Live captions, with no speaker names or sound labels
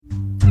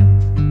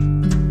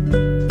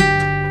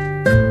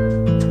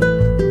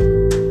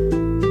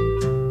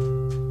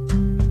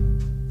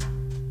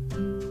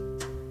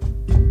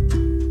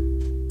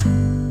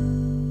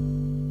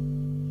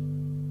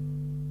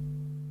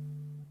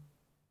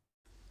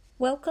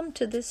Welcome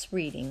to this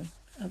reading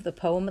of the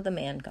poem of the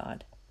Man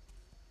God,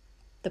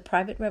 the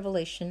private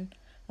revelation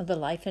of the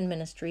life and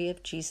ministry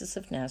of Jesus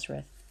of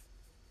Nazareth.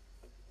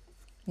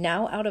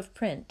 Now out of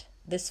print,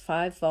 this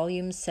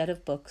 5-volume set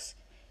of books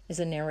is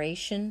a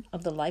narration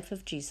of the life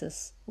of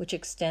Jesus, which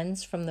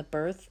extends from the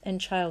birth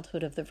and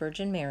childhood of the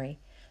Virgin Mary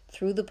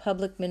through the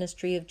public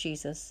ministry of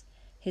Jesus,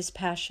 his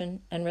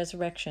passion and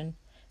resurrection,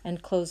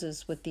 and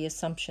closes with the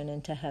Assumption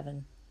into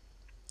heaven.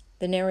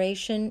 The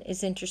narration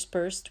is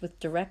interspersed with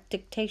direct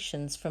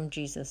dictations from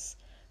Jesus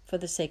for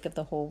the sake of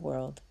the whole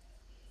world.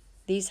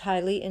 These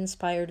highly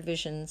inspired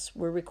visions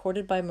were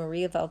recorded by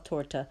Maria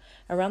Valtorta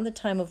around the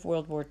time of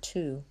World War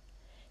II,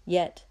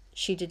 yet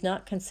she did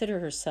not consider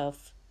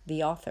herself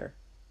the author.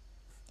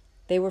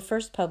 They were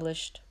first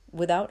published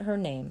without her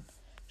name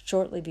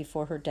shortly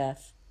before her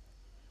death,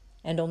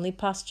 and only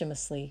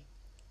posthumously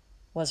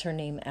was her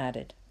name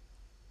added.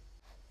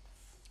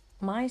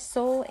 My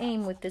sole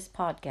aim with this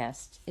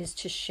podcast is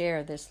to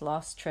share this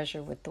lost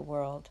treasure with the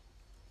world.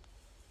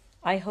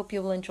 I hope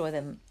you will enjoy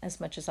them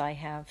as much as I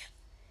have,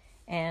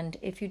 and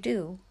if you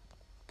do,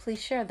 please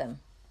share them.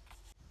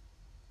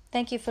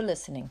 Thank you for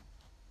listening.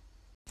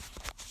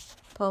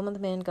 Poem of the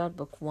Man God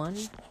Book 1,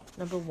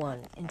 Number 1,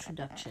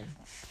 Introduction.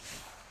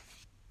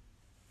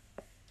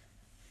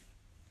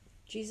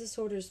 Jesus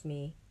orders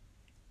me,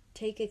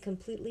 take a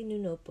completely new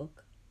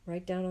notebook,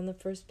 write down on the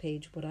first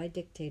page what I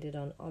dictated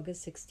on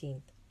August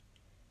 16th.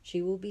 She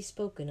will be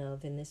spoken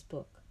of in this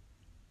book.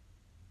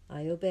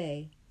 I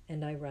obey,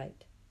 and I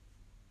write.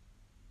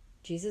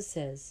 Jesus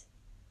says,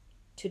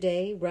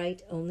 today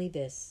write only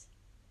this.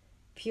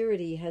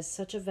 Purity has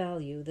such a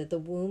value that the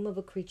womb of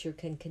a creature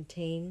can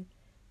contain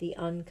the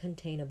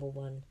uncontainable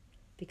one,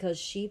 because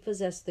she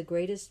possessed the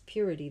greatest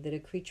purity that a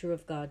creature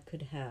of God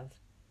could have.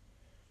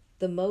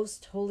 The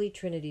most Holy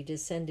Trinity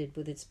descended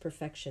with its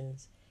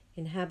perfections,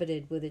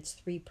 inhabited with its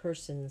 3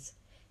 persons,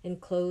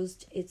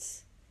 enclosed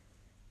its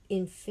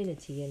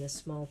infinity in a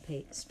small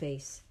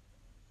space.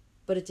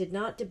 But it did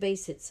not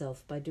debase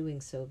itself by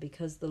doing so,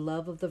 because the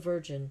love of the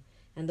Virgin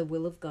and the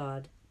will of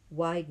God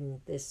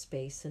widened this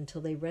space until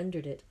they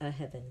rendered it a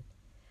heaven,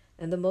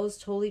 and the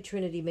most Holy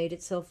Trinity made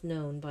itself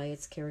known by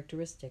its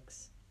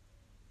characteristics.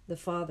 The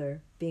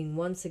Father, being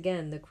once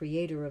again the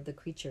creator of the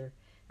creature,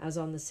 as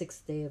on the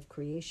 6th day of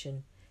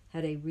creation,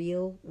 had a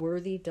real,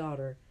 worthy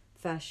daughter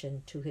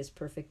fashioned to his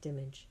perfect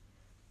image.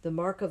 The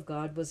mark of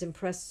God was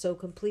impressed so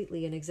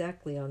completely and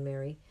exactly on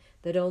Mary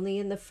that only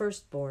in the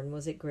firstborn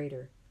was it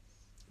greater.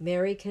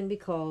 Mary can be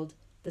called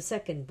the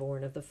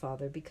second-born of the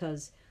Father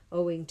because,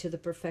 owing to the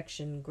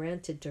perfection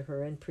granted to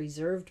her and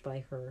preserved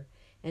by her,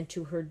 and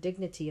to her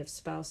dignity of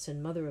spouse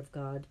and mother of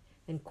God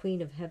and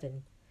Queen of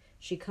Heaven,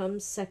 she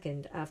comes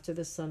second after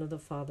the Son of the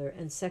Father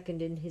and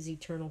second in his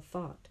eternal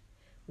thought,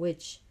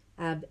 which,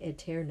 ab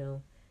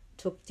aeterno,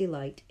 took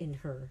delight in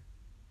her.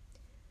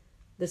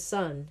 The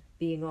Son,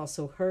 being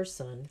also her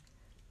Son,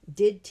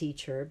 did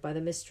teach her, by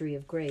the mystery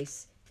of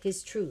grace,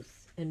 his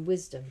truth and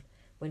wisdom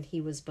when he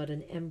was but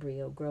an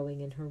embryo growing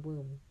in her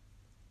womb.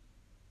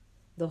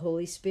 The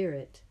Holy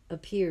Spirit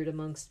appeared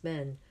amongst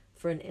men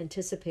for an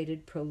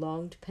anticipated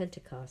prolonged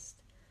Pentecost,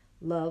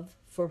 love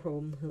for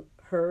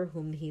her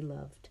whom he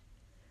loved,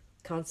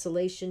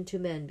 consolation to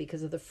men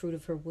because of the fruit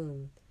of her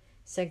womb,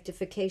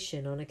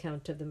 sanctification on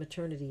account of the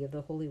maternity of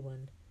the Holy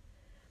One.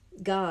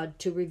 God,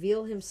 to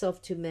reveal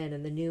himself to men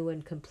in the new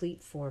and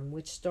complete form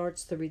which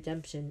starts the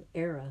redemption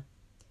era,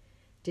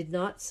 did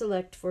not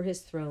select for his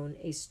throne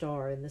a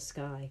star in the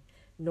sky,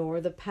 nor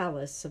the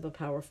palace of a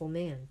powerful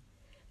man.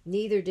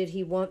 Neither did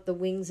he want the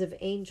wings of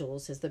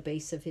angels as the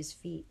base of his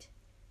feet.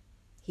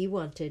 He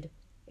wanted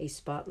a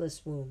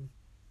spotless womb.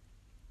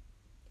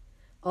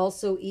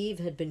 Also Eve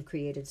had been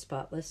created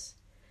spotless,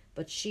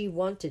 but she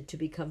wanted to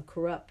become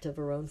corrupt of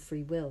her own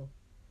free will.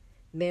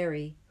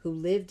 Mary, who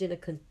lived in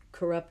a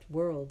corrupt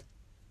world,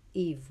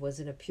 Eve was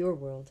in a pure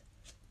world,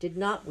 did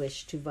not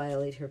wish to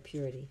violate her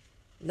purity,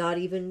 not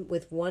even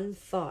with one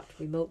thought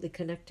remotely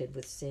connected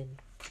with sin.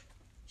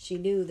 She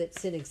knew that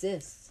sin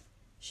exists.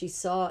 She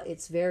saw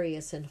its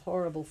various and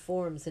horrible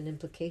forms and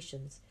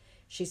implications.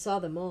 She saw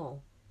them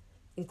all,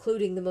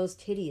 including the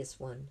most hideous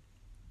one,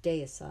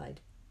 deicide.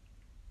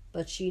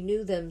 But she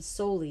knew them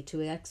solely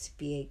to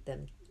expiate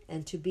them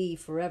and to be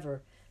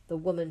forever the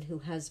woman who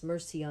has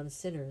mercy on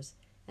sinners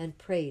and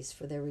prays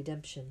for their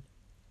redemption.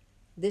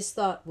 This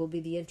thought will be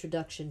the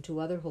introduction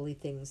to other holy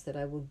things that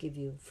I will give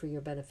you for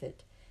your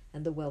benefit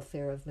and the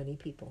welfare of many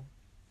people.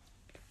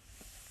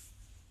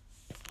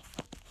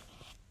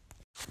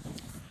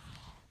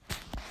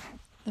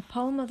 The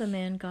poem of the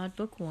Man God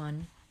Book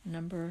 1,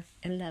 Number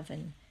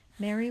 11.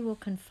 Mary will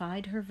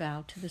confide her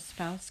vow to the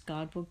spouse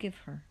God will give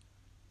her.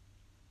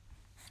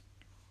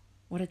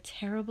 What a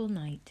terrible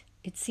night.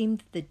 It seemed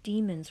that the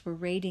demons were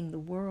raiding the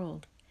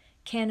world.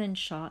 Cannon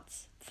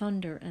shots,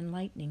 thunder and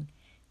lightning,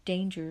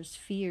 dangers,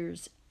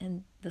 fears,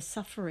 and the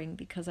suffering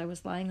because I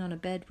was lying on a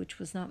bed which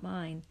was not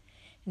mine.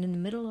 And in the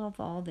middle of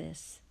all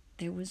this,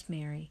 there was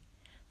Mary,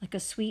 like a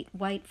sweet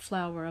white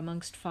flower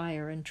amongst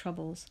fire and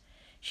troubles.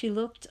 She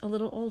looked a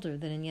little older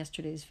than in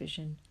yesterday's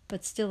vision,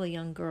 but still a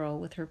young girl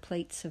with her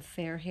plaits of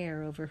fair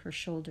hair over her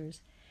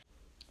shoulders.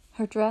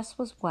 Her dress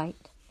was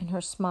white, and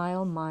her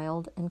smile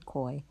mild and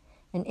coy,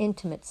 an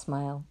intimate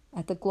smile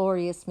at the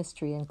glorious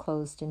mystery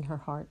enclosed in her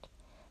heart.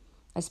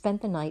 I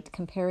spent the night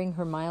comparing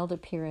her mild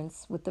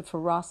appearance with the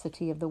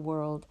ferocity of the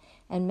world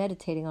and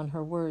meditating on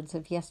her words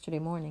of yesterday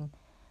morning,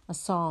 a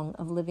song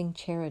of living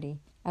charity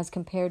as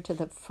compared to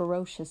the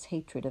ferocious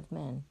hatred of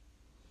men.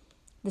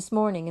 This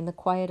morning, in the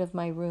quiet of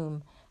my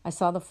room, I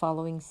saw the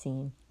following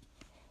scene.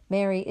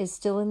 Mary is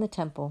still in the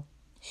temple.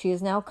 She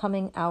is now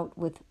coming out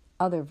with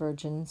other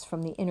virgins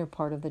from the inner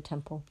part of the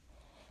temple.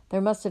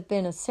 There must have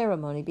been a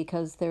ceremony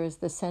because there is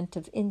the scent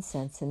of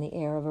incense in the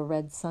air of a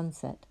red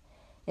sunset.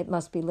 It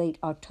must be late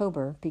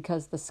October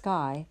because the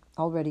sky,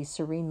 already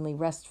serenely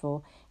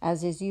restful,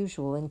 as is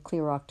usual in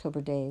clear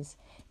October days,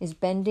 is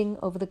bending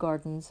over the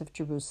gardens of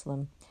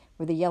Jerusalem,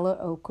 where the yellow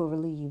ochre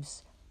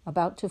leaves,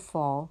 about to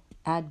fall,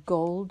 add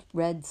gold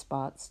red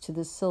spots to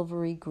the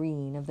silvery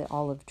green of the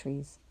olive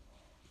trees.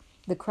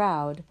 The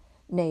crowd,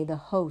 nay, the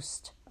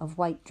host of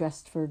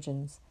white-dressed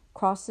virgins,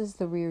 crosses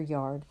the rear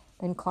yard,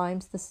 then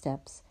climbs the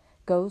steps,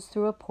 goes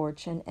through a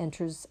porch and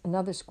enters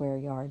another square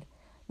yard,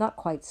 not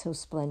quite so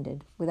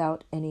splendid,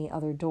 without any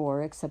other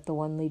door except the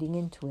one leading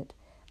into it.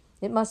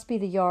 It must be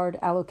the yard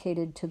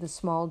allocated to the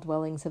small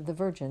dwellings of the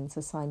virgins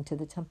assigned to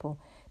the temple,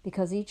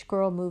 because each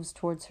girl moves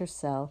towards her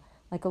cell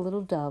like a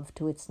little dove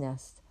to its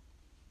nest.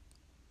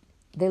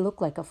 They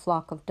look like a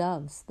flock of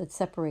doves that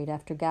separate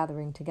after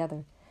gathering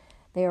together.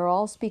 They are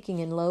all speaking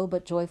in low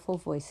but joyful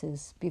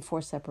voices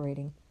before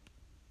separating.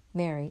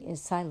 Mary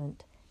is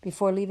silent.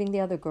 Before leaving the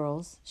other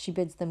girls, she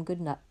bids them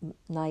good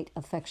night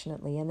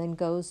affectionately and then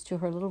goes to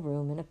her little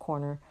room in a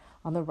corner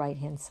on the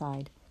right-hand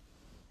side.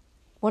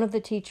 One of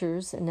the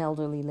teachers, an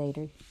elderly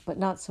lady, but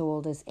not so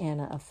old as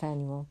Anna of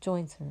Phanuel,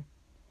 joins her.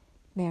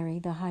 "Mary,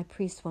 the high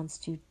priest wants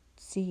to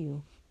see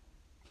you."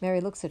 Mary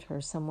looks at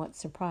her, somewhat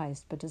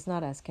surprised, but does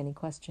not ask any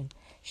question.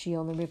 She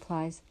only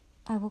replies,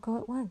 "I will go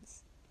at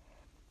once."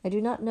 I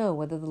do not know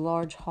whether the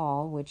large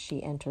hall which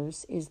she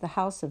enters is the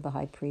house of the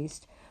high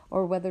priest,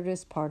 or whether it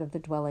is part of the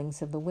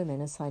dwellings of the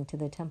women assigned to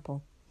the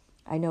temple.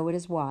 I know it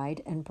is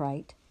wide and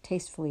bright,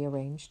 tastefully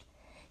arranged.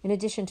 In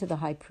addition to the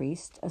high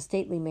priest, a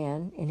stately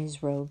man in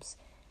his robes,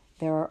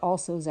 there are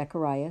also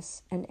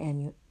Zacharias and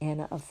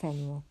Anna of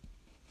Phanuel.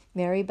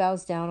 Mary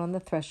bows down on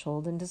the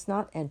threshold and does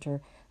not enter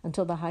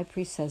until the high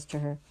priest says to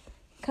her,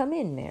 "Come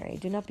in, Mary,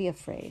 do not be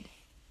afraid."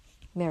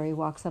 Mary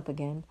walks up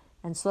again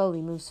and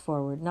slowly moves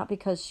forward, not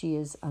because she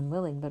is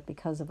unwilling, but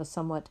because of a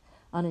somewhat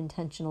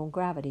unintentional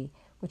gravity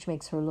which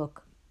makes her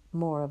look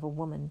more of a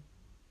woman.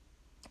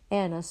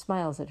 Anna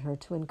smiles at her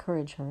to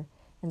encourage her,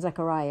 and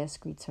Zacharias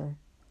greets her.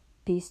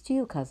 "Peace to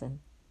you, cousin."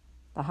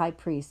 The high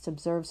priest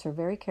observes her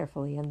very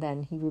carefully, and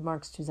then he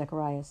remarks to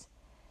Zacharias,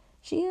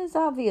 "She is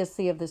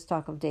obviously of the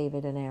stock of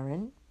David and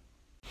Aaron."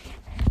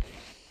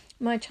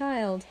 "My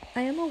child,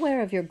 I am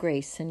aware of your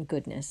grace and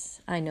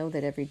goodness. I know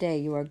that every day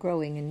you are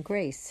growing in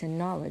grace and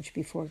knowledge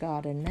before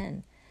God and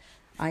men.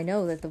 I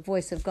know that the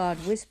voice of God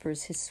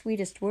whispers his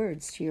sweetest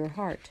words to your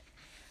heart.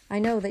 I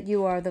know that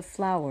you are the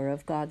flower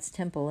of God's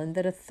temple, and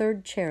that a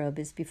third cherub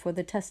is before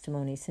the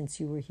testimony since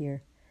you were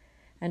here.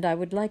 And I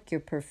would like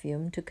your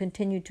perfume to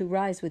continue to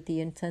rise with the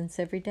incense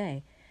every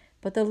day.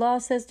 But the law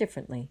says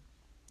differently.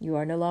 You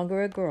are no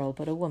longer a girl,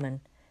 but a woman,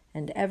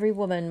 and every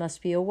woman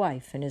must be a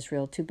wife in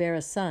Israel to bear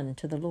a son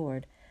to the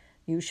Lord.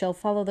 You shall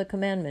follow the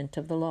commandment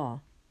of the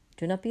law.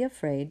 Do not be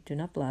afraid, do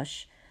not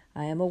blush.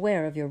 I am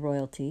aware of your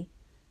royalty.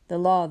 The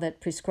law that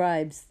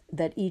prescribes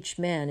that each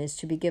man is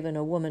to be given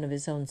a woman of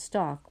his own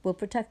stock will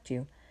protect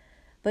you.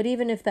 But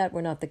even if that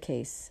were not the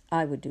case,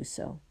 I would do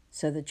so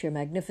that your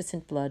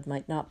magnificent blood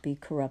might not be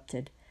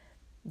corrupted.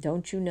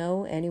 Don't you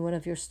know anyone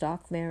of your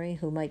stock, Mary,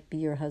 who might be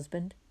your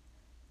husband?"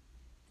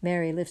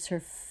 Mary lifts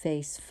her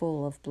face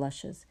full of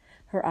blushes.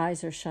 Her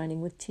eyes are shining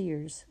with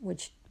tears,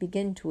 which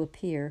begin to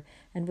appear,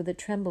 and with a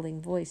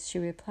trembling voice she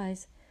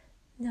replies,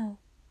 "No,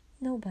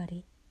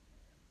 nobody."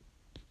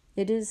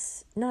 It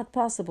is not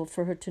possible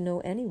for her to know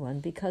anyone,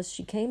 because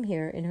she came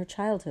here in her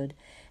childhood,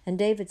 and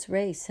David's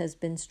race has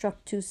been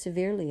struck too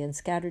severely and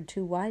scattered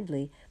too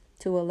widely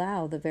to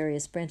allow the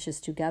various branches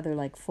to gather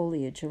like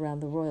foliage around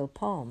the royal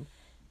palm,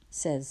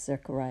 says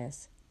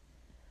Zacharias.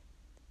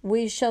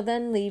 "We shall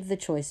then leave the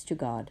choice to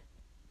God."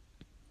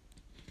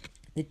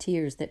 The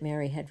tears that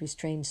Mary had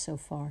restrained so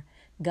far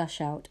gush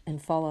out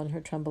and fall on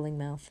her trembling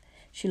mouth.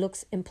 She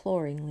looks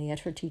imploringly at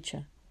her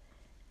teacher.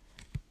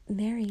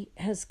 "Mary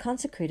has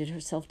consecrated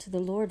herself to the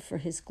Lord for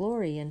his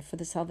glory and for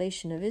the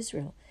salvation of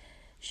Israel.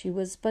 She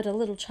was but a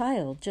little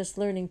child, just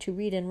learning to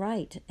read and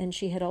write, and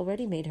she had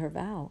already made her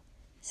vow,"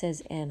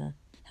 says Anna,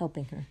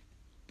 helping her.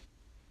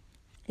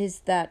 "Is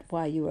that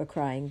why you are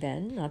crying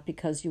then, not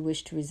because you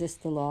wish to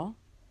resist the law?"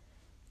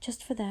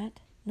 "Just for that,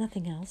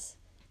 nothing else.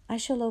 I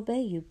shall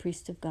obey you,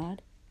 priest of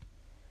God."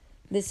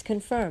 "This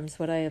confirms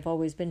what I have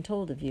always been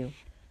told of you.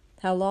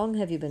 How long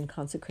have you been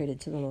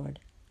consecrated to the Lord?"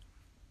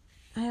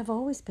 "I have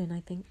always been, I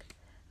think.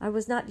 I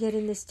was not yet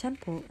in this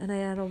temple, and I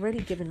had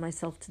already given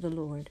myself to the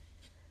Lord."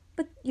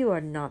 But you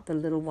are not the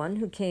little one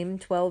who came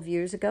 12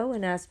 years ago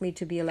and asked me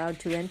to be allowed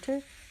to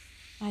enter.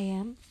 I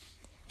am.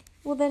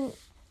 Well, then,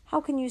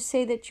 how can you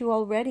say that you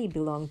already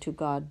belong to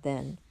God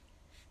then?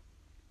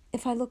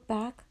 If I look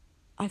back,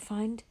 I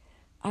find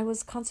I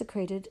was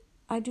consecrated.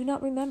 I do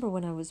not remember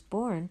when I was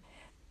born.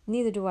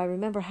 Neither do I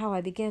remember how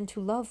I began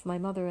to love my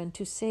mother and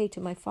to say to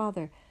my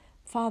father,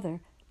 Father,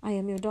 I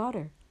am your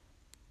daughter.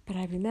 But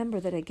I remember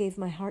that I gave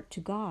my heart to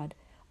God,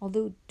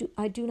 although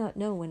I do not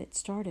know when it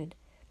started.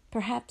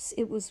 Perhaps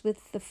it was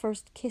with the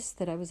first kiss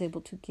that I was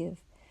able to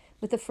give,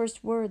 with the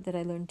first word that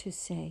I learned to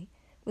say,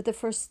 with the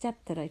first step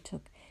that I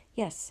took.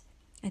 Yes,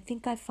 I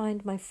think I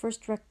find my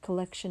first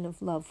recollection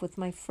of love with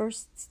my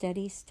first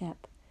steady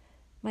step.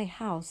 My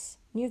house,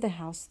 near the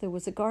house, there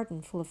was a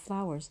garden full of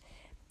flowers,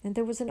 and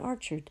there was an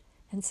orchard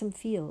and some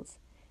fields,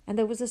 and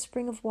there was a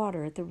spring of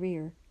water at the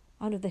rear,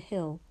 under the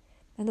hill,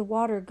 and the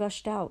water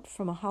gushed out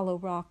from a hollow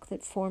rock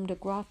that formed a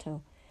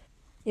grotto.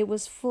 It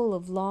was full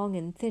of long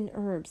and thin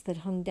herbs that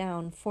hung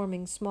down,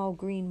 forming small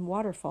green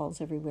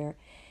waterfalls everywhere,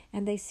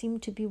 and they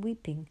seemed to be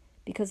weeping,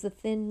 because the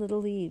thin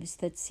little leaves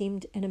that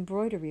seemed an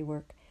embroidery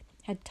work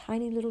had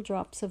tiny little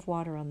drops of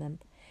water on them,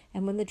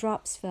 and when the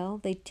drops fell,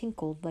 they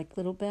tinkled like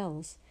little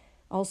bells.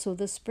 Also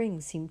the spring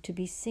seemed to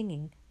be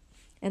singing,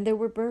 and there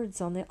were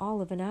birds on the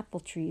olive and apple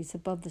trees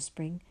above the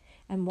spring,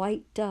 and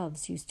white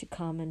doves used to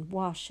come and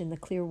wash in the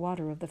clear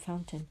water of the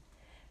fountain.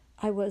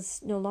 I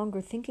was no longer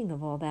thinking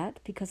of all that,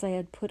 because I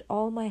had put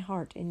all my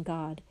heart in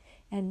God,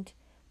 and,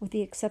 with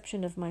the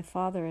exception of my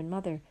father and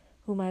mother,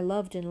 whom I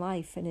loved in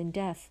life and in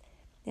death,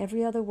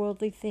 every other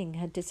worldly thing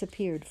had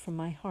disappeared from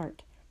my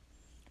heart.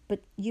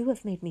 But you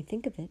have made me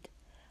think of it.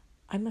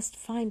 I must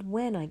find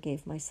when I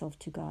gave myself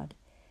to God,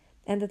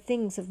 and the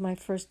things of my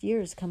first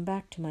years come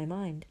back to my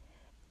mind.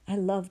 I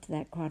loved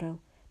that grotto,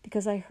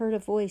 because I heard a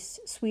voice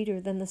sweeter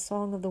than the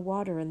song of the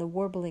water and the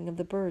warbling of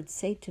the birds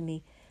say to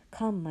me,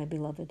 Come, my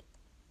beloved.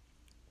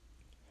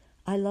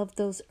 I loved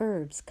those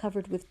herbs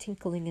covered with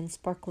tinkling and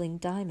sparkling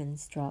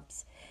diamonds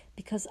drops,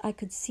 because I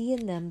could see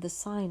in them the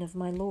sign of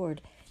my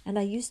Lord, and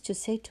I used to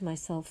say to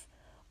myself,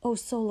 O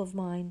soul of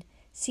mine,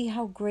 see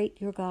how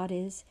great your God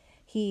is.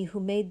 He who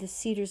made the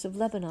cedars of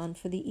Lebanon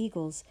for the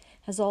eagles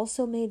has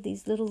also made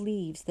these little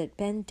leaves that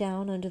bend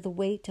down under the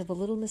weight of a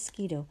little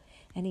mosquito,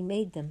 and he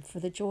made them for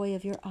the joy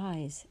of your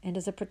eyes and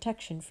as a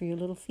protection for your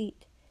little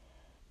feet.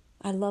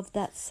 I loved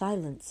that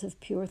silence of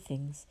pure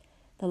things,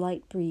 the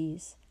light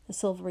breeze, the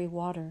silvery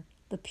water,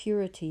 the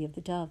purity of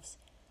the doves.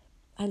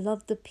 I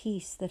loved the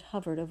peace that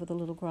hovered over the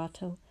little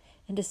grotto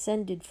and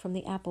descended from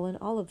the apple and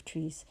olive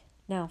trees,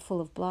 now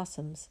full of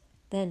blossoms,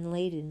 then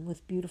laden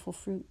with beautiful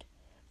fruit.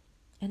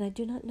 And I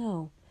do not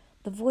know,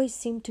 the voice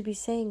seemed to be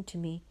saying to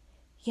me,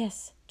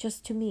 yes,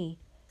 just to me,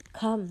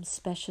 Come,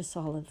 specious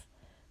olive,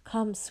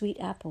 come, sweet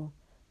apple,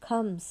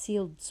 come,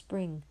 sealed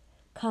spring,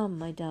 come,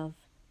 my dove.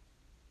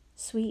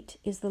 Sweet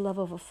is the love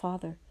of a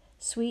father,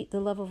 sweet the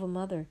love of a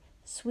mother,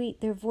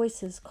 sweet their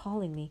voices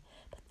calling me.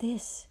 But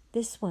this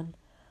one,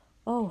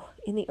 oh,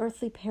 in the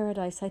earthly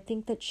paradise I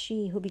think that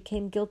she who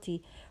became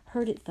guilty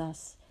heard it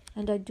thus,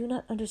 and I do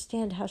not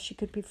understand how she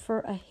could prefer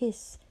a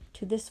hiss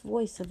to this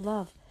voice of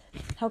love,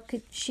 how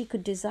she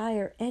could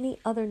desire any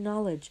other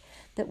knowledge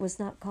that was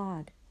not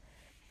God.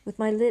 With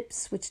my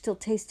lips, which still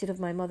tasted of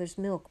my mother's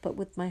milk, but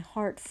with my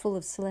heart full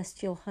of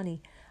celestial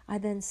honey, I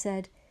then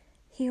said,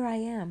 Here I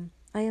am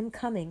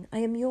coming, I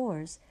am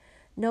yours.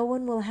 No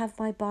one will have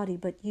my body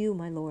but you,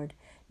 my Lord,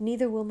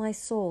 neither will my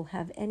soul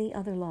have any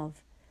other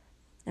love.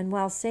 And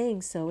while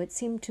saying so, it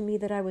seemed to me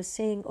that I was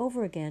saying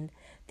over again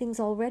things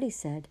already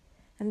said,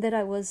 and that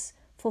I was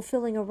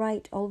fulfilling a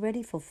rite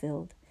already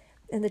fulfilled,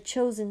 and the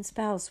chosen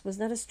spouse was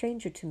not a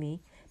stranger to me,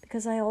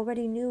 because I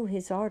already knew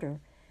his ardor,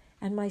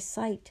 and my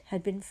sight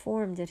had been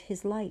formed at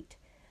his light,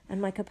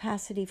 and my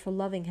capacity for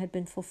loving had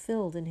been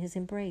fulfilled in his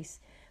embrace.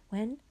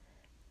 When?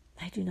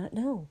 I do not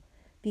know.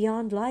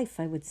 Beyond life,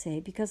 I would say,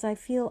 because I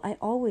feel I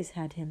always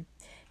had him,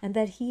 and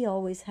that he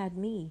always had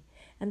me,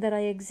 and that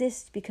I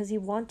exist because he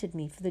wanted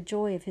me for the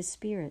joy of his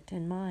spirit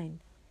and mine.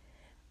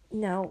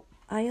 Now,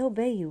 I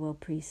obey you, O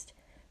priest,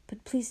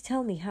 but please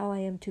tell me how I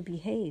am to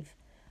behave.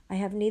 I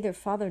have neither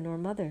father nor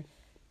mother.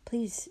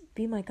 Please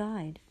be my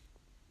guide.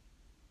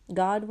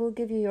 God will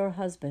give you your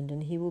husband,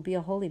 and he will be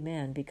a holy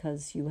man,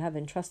 because you have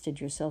entrusted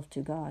yourself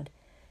to God.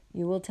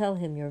 You will tell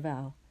him your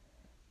vow.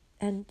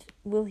 And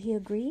will he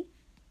agree?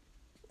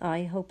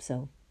 I hope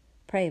so.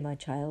 Pray, my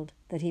child,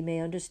 that he may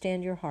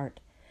understand your heart.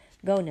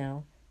 Go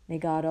now. May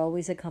God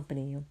always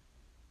accompany you.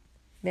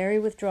 Mary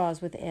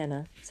withdraws with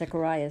Anna.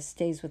 Zacharias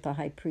stays with the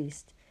high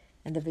priest,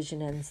 and the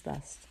vision ends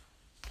thus.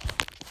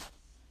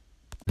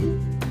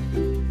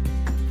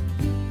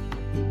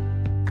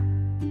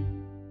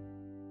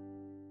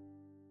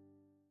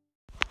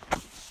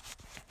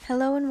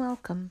 Hello and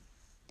welcome.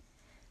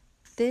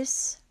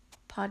 This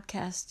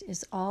podcast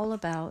is all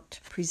about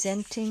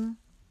presenting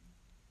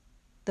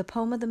the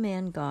poem of the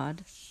Man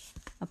God,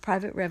 a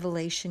private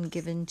revelation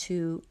given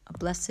to a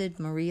Blessed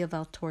Maria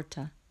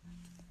Valtorta.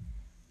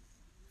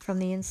 From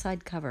the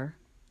inside cover.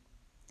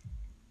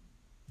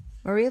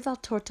 Maria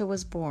Valtorta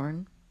was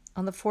born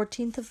on the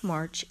 14th of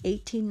March,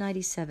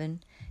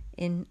 1897,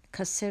 in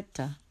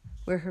Caserta,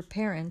 where her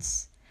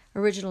parents,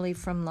 originally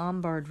from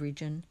Lombard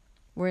region,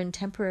 were in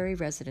temporary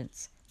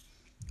residence.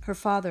 Her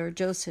father,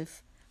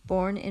 Joseph,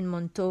 born in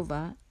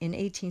Montova in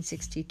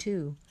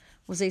 1862,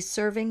 was a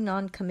serving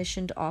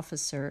non-commissioned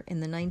officer in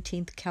the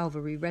 19th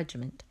Cavalry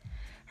Regiment.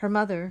 Her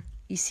mother,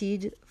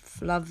 Isid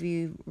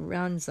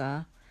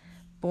Flaviranza,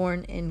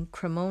 born in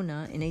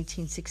Cremona in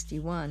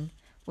 1861,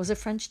 was a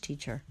French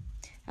teacher.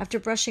 After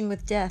brushing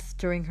with death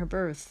during her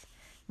birth,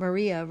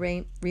 Maria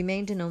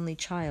remained an only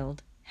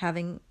child,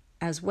 having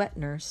as wet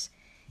nurse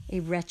a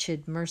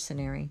wretched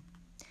mercenary.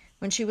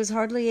 When she was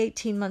hardly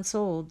 18 months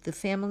old, the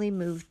family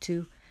moved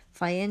to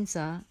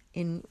Faenza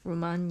in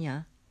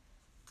Romagna,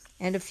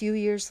 and a few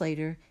years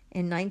later,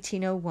 in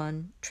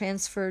 1901,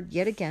 transferred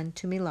yet again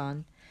to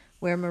Milan,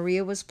 where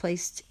Maria was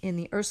placed in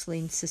the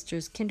Ursuline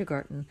Sisters'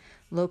 kindergarten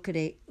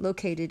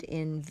located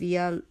in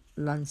Via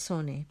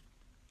Lansone.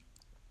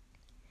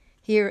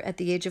 Here, at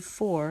the age of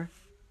 4,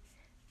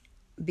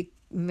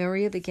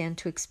 Maria began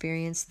to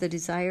experience the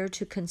desire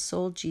to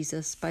console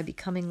Jesus by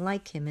becoming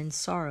like him in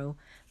sorrow,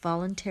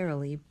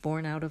 voluntarily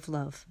born out of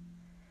love.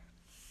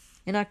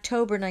 In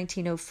October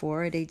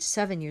 1904, at age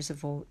 7 years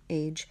of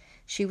age,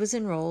 she was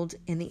enrolled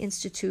in the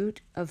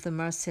Institute of the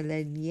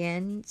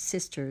Marseillane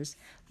Sisters,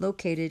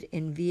 located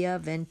in Via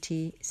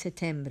 20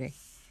 Settembre,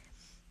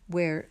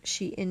 where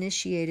she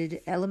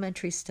initiated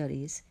elementary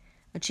studies,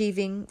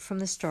 achieving from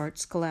the start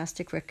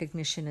scholastic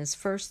recognition as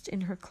first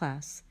in her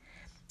class.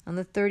 On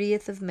the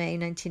 30th of May,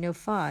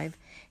 1905,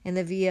 in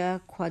the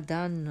Via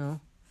Quadano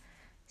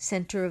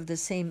center of the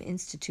same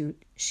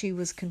institute, she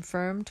was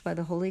confirmed by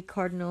the Holy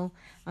Cardinal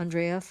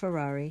Andrea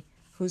Ferrari,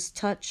 whose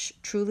touch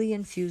truly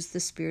infused the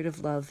spirit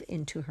of love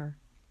into her.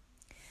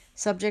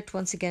 Subject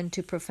once again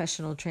to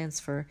professional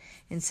transfer,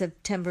 in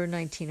September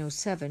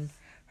 1907,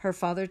 her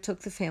father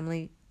took the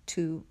family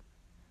to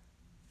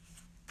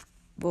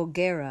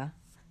Voghera,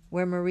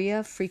 where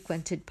Maria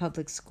frequented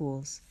public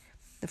schools.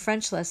 The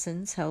French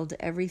lessons, held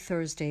every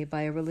Thursday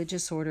by a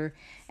religious order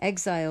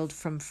exiled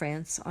from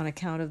France on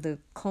account of the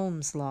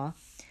Combes law,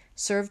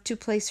 served to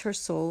place her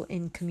soul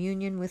in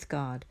communion with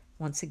God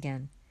once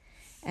again.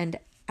 And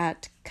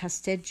at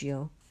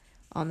Casteggio,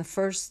 on the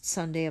first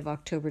Sunday of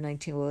October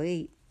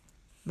 1908,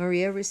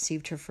 Maria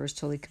received her first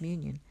Holy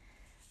Communion.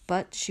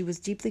 But she was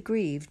deeply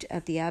grieved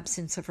at the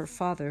absence of her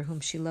father, whom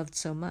she loved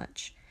so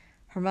much.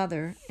 Her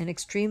mother, an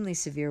extremely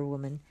severe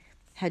woman,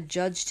 had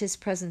judged his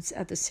presence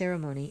at the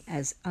ceremony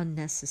as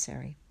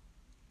unnecessary.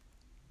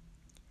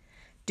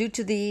 Due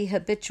to the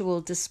habitual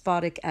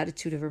despotic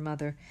attitude of her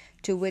mother,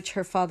 to which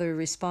her father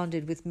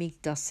responded with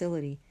meek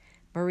docility,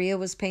 Maria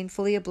was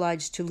painfully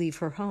obliged to leave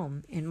her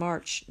home in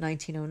March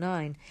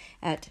 1909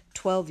 at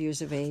 12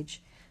 years of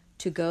age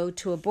to go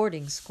to a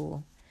boarding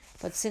school.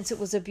 But since it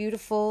was a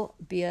beautiful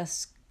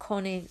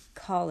Biascone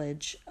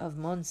College of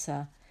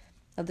Monza,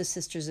 of the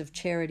Sisters of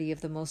Charity of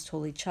the Most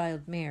Holy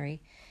Child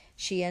Mary,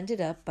 she ended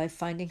up by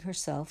finding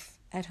herself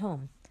at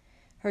home.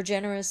 Her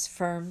generous,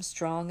 firm,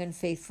 strong, and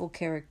faithful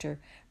character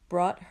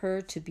brought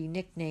her to be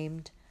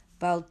nicknamed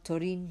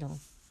Valtorino.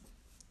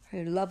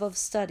 Her love of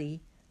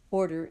study,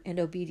 order, and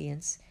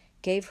obedience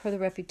gave her the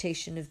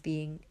reputation of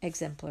being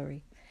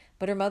exemplary.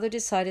 But her mother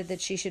decided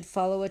that she should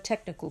follow a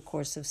technical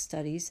course of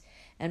studies,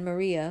 and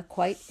Maria,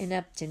 quite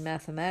inept in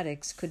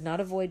mathematics, could not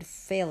avoid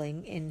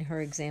failing in her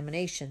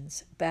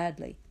examinations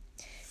badly.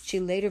 She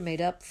later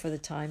made up for the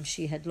time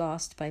she had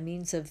lost by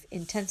means of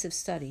intensive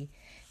study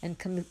and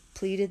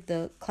completed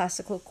the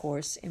classical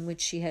course in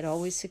which she had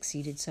always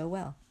succeeded so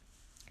well.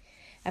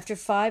 After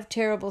 5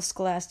 terrible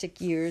scholastic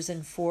years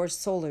and 4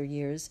 solar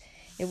years,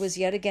 it was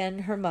yet again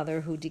her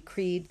mother who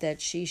decreed that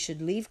she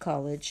should leave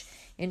college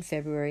in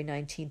February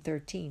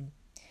 1913.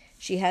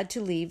 She had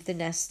to leave the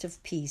nest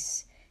of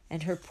peace,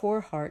 and her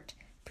poor heart,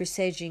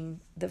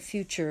 presaging the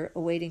future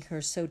awaiting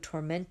her so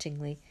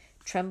tormentingly,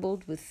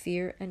 trembled with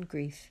fear and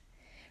grief.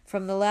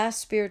 From the last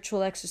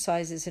spiritual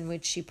exercises in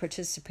which she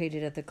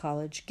participated at the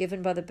college,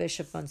 given by the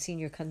Bishop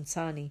Monsignor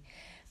Canzani,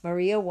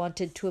 Maria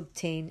wanted to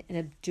obtain an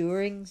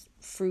enduring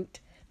fruit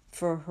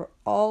for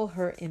all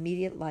her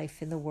immediate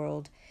life in the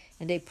world,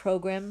 and a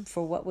program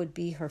for what would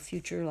be her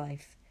future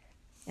life.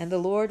 And the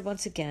Lord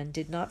once again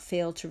did not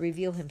fail to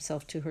reveal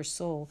himself to her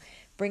soul,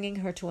 bringing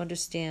her to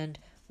understand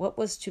what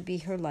was to be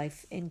her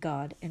life in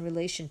God, in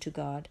relation to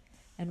God,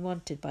 and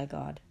wanted by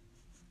God.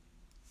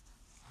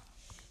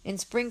 In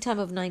springtime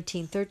of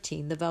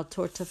 1913, the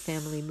Valtorta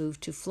family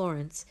moved to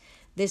Florence,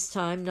 this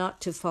time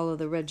not to follow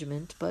the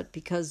regiment, but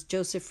because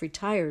Joseph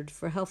retired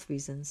for health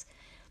reasons.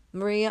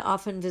 Maria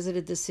often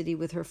visited the city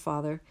with her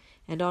father,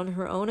 and on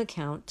her own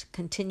account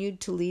continued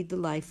to lead the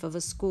life of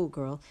a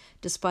schoolgirl,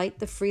 despite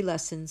the free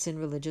lessons in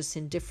religious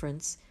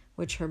indifference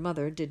which her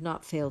mother did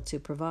not fail to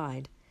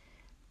provide.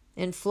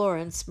 In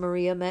Florence,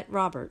 Maria met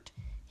Robert.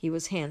 He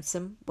was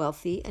handsome,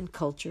 wealthy, and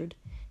cultured.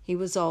 He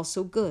was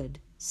also good,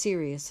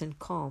 serious, and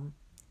calm.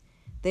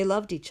 They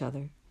loved each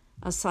other,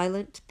 a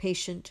silent,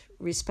 patient,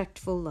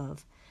 respectful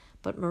love,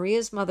 But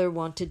Maria's mother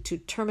wanted to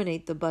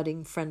terminate the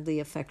budding friendly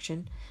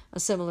affection. A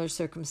similar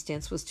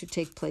circumstance was to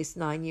take place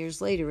 9 years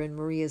later in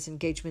Maria's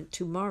engagement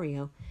to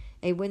Mario,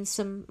 a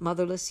winsome,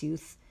 motherless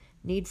youth,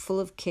 needful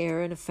of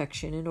care and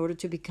affection in order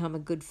to become a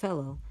good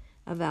fellow,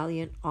 a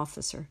valiant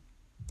officer.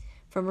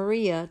 For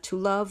Maria, to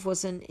love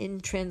was an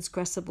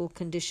intransgressible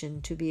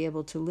condition to be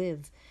able to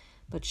live,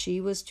 but she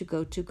was to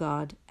go to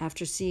God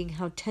after seeing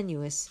how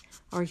tenuous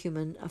are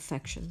human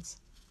affections.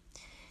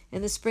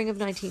 In the spring of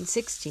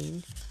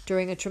 1916,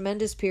 during a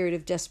tremendous period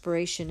of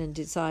desperation and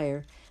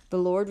desire, the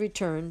Lord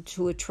returned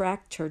to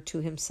attract her to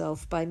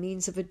himself by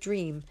means of a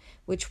dream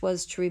which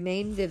was to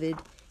remain vivid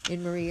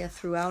in Maria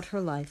throughout her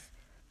life.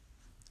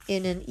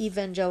 In an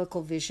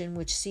evangelical vision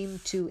which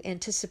seemed to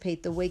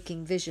anticipate the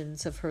waking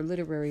visions of her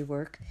literary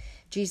work,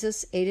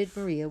 Jesus aided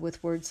Maria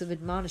with words of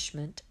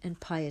admonishment and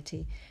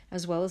piety,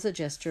 as well as a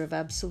gesture of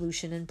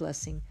absolution and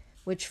blessing,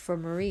 which for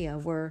Maria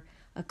were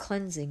a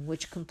cleansing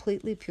which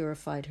completely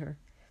purified her.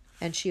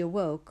 And she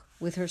awoke,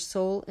 with her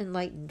soul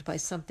enlightened by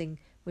something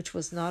which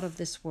was not of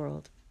this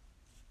world.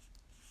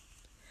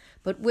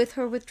 But with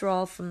her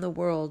withdrawal from the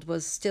world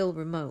was still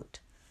remote.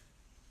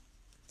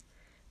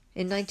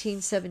 In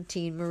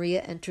 1917,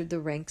 Maria entered the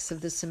ranks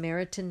of the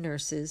Samaritan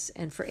nurses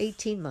and for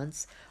 18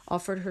 months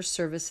offered her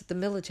service at the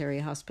military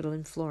hospital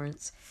in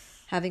Florence,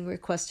 having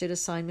requested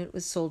assignment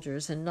with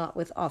soldiers and not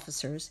with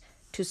officers,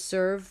 to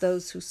serve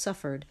those who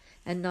suffered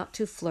and not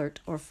to flirt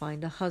or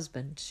find a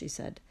husband, she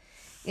said.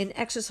 In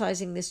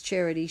exercising this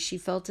charity, she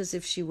felt as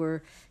if she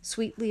were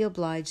sweetly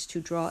obliged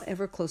to draw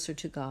ever closer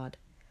to God.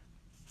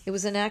 It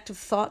was an act of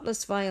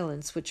thoughtless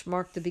violence which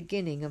marked the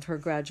beginning of her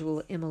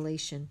gradual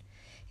immolation.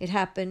 It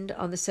happened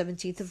on the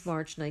 17th of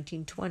March,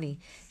 1920.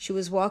 She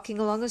was walking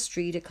along a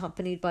street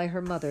accompanied by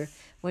her mother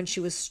when she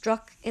was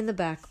struck in the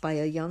back by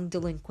a young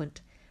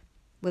delinquent.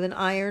 With an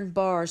iron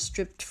bar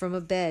stripped from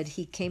a bed,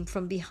 he came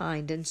from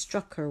behind and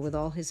struck her with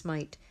all his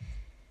might.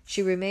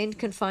 She remained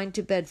confined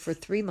to bed for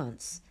 3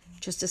 months,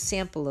 just a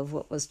sample of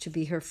what was to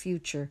be her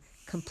future,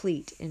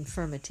 complete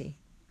infirmity.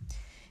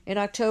 In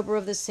October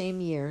of the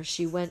same year,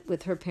 she went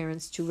with her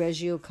parents to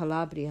Reggio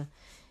Calabria,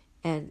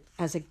 and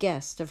as a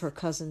guest of her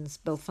cousins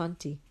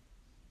Belfanti,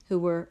 who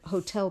were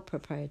hotel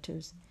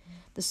proprietors.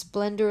 The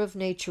splendor of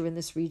nature in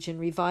this region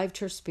revived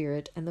her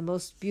spirit, and the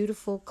most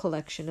beautiful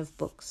collection of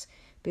books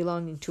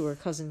belonging to her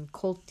cousin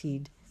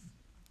Clotilde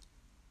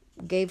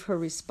gave her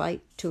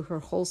respite to her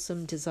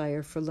wholesome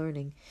desire for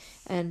learning,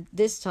 and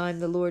this time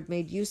the Lord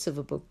made use of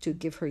a book to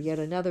give her yet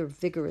another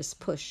vigorous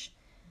push.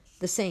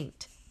 The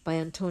Saint, by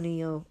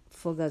Antonio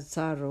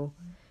Fogazzaro,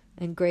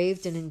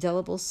 engraved an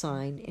indelible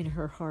sign in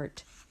her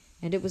heart,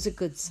 and it was a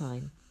good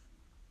sign.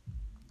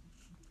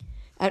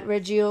 At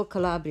Reggio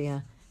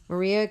Calabria,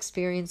 Maria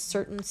experienced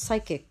certain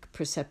psychic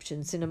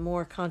perceptions in a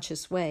more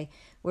conscious way,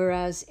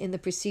 whereas in the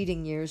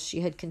preceding years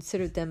she had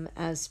considered them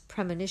as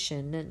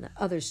premonition and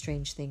other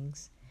strange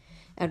things.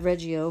 At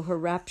Reggio, her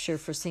rapture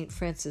for St.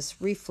 Francis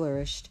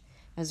reflourished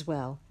as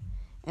well,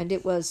 and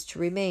it was to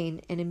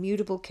remain an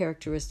immutable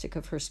characteristic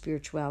of her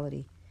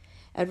spirituality.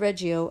 At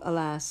Reggio,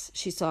 alas,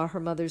 she saw her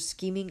mother's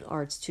scheming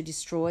arts to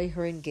destroy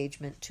her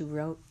engagement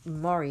to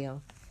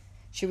Mario.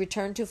 She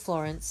returned to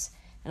Florence,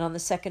 and on the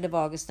 2nd of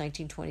August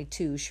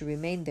 1922 she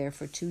remained there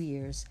for 2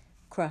 years,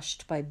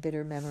 crushed by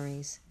bitter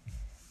memories.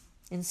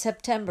 In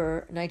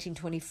September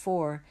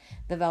 1924,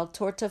 the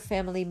Valtorta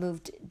family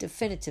moved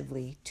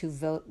definitively to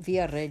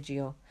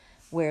Viareggio,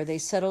 where they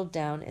settled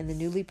down in the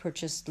newly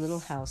purchased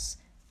little house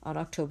on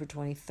October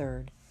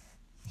 23rd.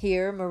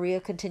 Here, Maria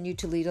continued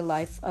to lead a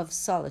life of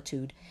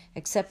solitude,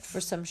 except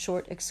for some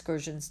short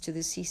excursions to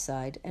the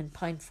seaside and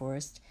pine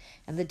forest,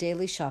 and the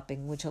daily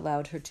shopping which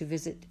allowed her to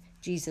visit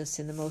Jesus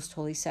in the Most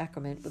Holy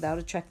Sacrament without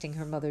attracting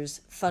her mother's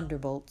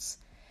thunderbolts.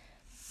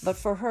 But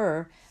for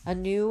her, a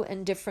new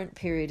and different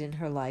period in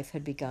her life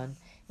had begun,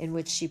 in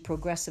which she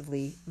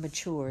progressively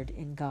matured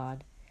in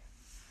God.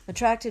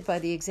 Attracted by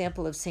the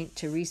example of St.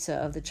 Teresa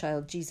of the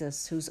Child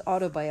Jesus, whose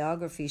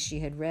autobiography she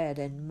had read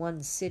in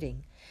one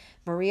sitting,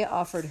 Maria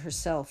offered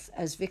herself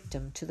as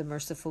victim to the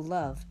merciful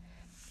love,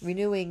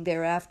 renewing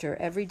thereafter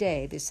every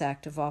day this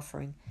act of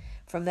offering.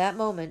 From that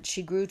moment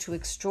she grew to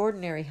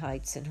extraordinary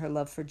heights in her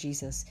love for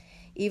Jesus,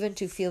 even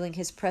to feeling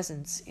his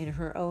presence in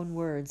her own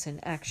words and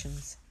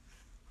actions.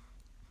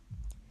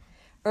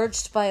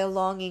 Urged by a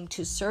longing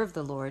to serve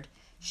the Lord,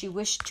 she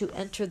wished to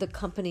enter the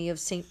company of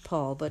St.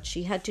 Paul, but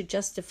she had to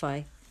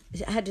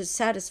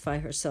satisfy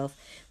herself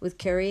with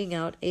carrying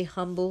out a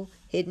humble,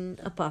 hidden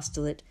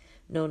apostolate,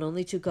 known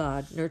only to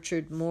God,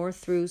 nurtured more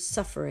through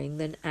suffering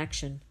than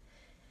action.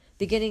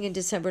 Beginning in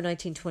December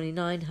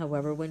 1929,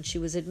 however, when she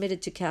was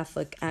admitted to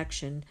Catholic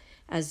Action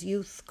as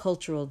youth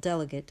cultural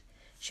delegate,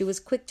 she was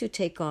quick to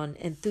take on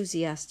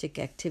enthusiastic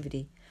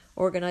activity,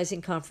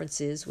 organizing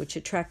conferences which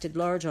attracted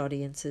large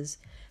audiences,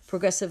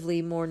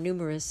 progressively more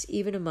numerous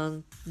even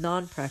among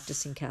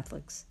non-practicing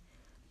Catholics.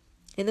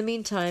 In the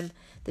meantime,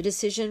 the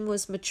decision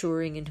was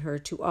maturing in her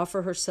to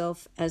offer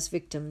herself as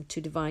victim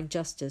to divine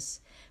justice,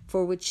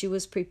 for which she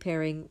was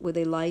preparing with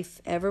a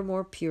life ever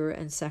more pure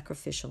and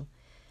sacrificial.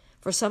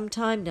 For some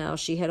time now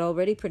she had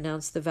already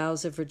pronounced the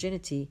vows of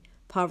virginity,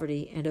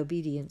 poverty, and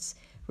obedience,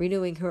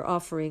 renewing her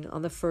offering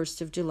on the 1st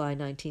of July,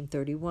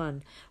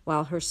 1931,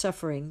 while her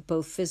suffering,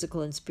 both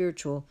physical and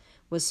spiritual,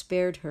 was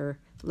spared her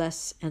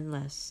less and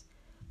less.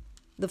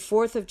 The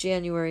 4th of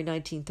January,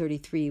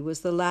 1933,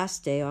 was the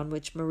last day on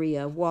which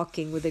Maria,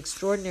 walking with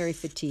extraordinary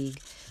fatigue,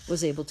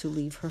 was able to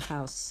leave her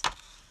house.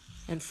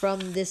 And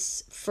from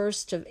this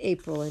 1st of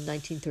April in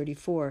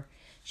 1934,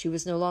 she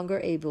was no longer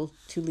able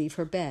to leave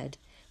her bed,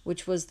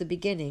 which was the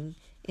beginning,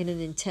 in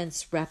an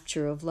intense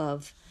rapture of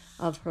love,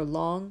 of her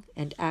long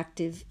and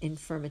active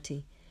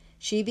infirmity.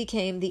 She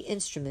became the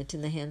instrument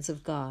in the hands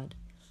of God.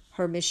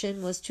 Her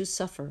mission was to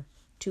suffer,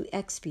 to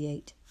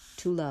expiate,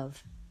 to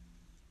love.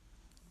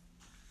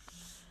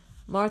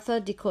 Martha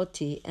di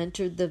Cotti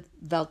entered the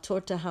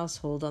Valtorta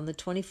household on the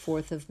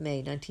 24th of May,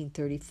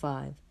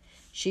 1935.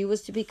 She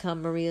was to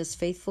become Maria's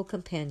faithful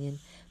companion,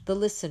 the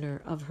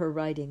listener of her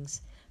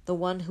writings, the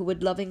one who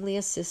would lovingly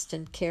assist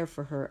and care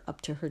for her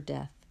up to her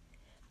death.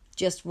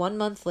 Just 1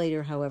 month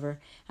later, however,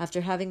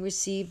 after having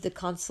received the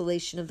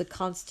consolation of the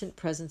constant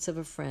presence of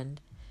a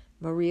friend,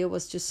 Maria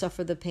was to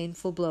suffer the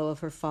painful blow of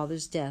her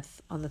father's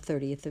death on the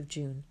 30th of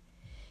June.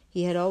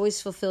 He had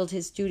always fulfilled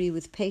his duty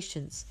with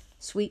patience,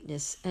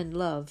 sweetness, and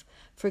love,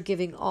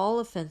 forgiving all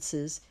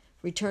offenses,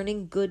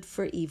 returning good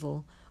for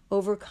evil,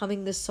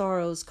 overcoming the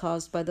sorrows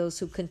caused by those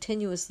who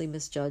continuously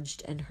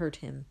misjudged and hurt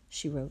him,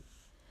 she wrote.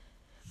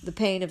 The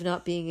pain of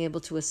not being able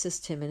to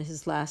assist him in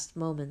his last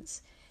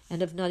moments,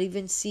 and of not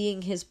even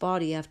seeing his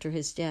body after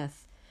his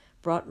death,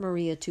 brought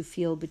Maria to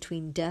feel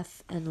between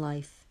death and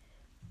life.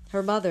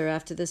 Her mother,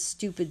 after the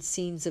stupid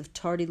scenes of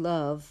tardy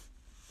love,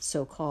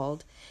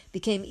 so-called,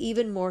 became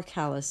even more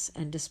callous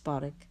and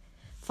despotic.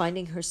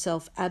 Finding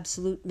herself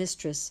absolute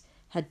mistress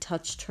had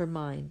touched her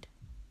mind.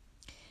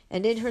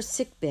 And in her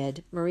sick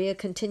bed, Maria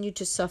continued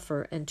to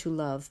suffer and to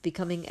love,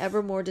 becoming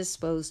ever more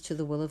disposed to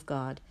the will of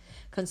God,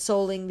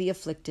 consoling the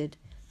afflicted,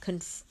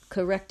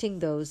 correcting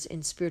those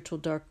in spiritual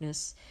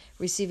darkness,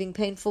 receiving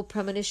painful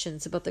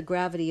premonitions about the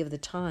gravity of the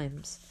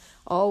times,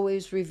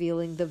 always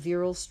revealing the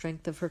virile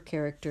strength of her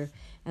character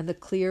and the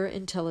clear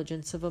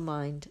intelligence of a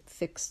mind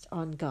fixed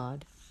on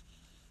God.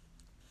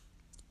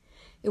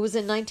 It was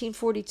in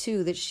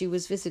 1942 that she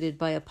was visited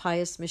by a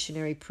pious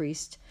missionary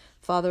priest,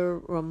 Father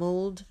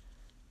Romuald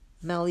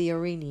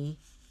Magliorini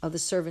of the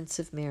Servants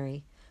of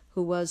Mary,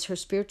 who was her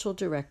spiritual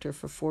director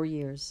for 4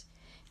 years.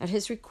 At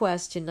his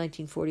request in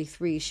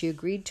 1943, she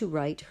agreed to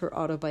write her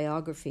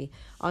autobiography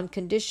on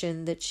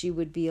condition that she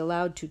would be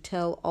allowed to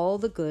tell all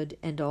the good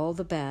and all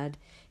the bad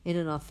in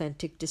an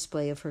authentic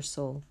display of her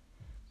soul.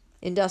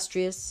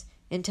 Industrious,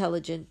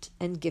 intelligent,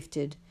 and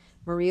gifted,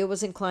 Maria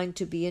was inclined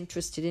to be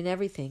interested in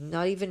everything.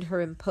 Not even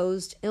her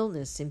imposed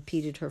illness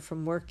impeded her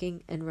from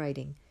working and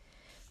writing.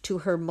 To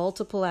her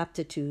multiple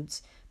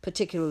aptitudes,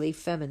 particularly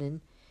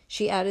feminine,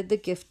 she added the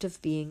gift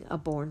of being a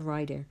born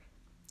writer,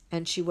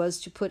 and she was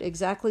to put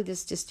exactly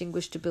this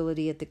distinguished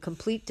ability at the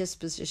complete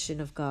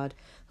disposition of God,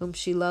 whom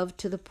she loved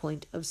to the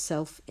point of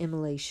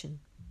self-immolation.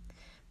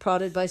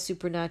 Prodded by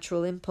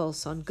supernatural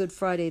impulse, on Good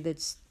Friday, the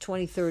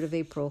 23rd of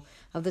April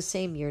of the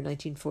same year,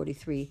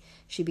 1943,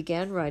 she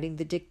began writing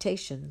the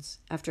dictations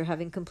after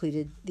having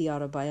completed the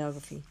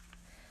autobiography.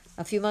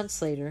 A few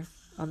months later,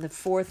 on the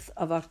 4th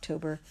of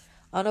October,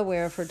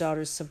 unaware of her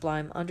daughter's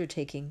sublime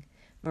undertaking,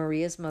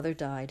 Maria's mother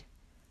died.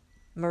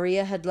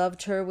 Maria had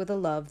loved her with a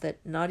love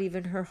that not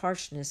even her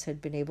harshness had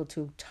been able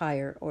to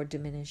tire or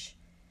diminish.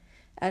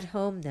 At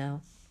home now,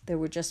 there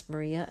were just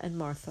Maria and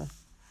Martha.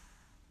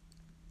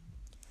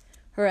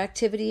 Her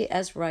activity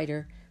as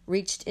writer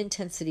reached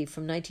intensity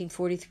from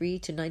 1943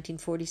 to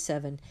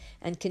 1947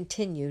 and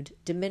continued,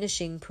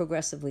 diminishing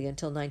progressively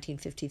until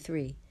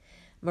 1953.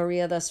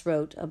 Maria thus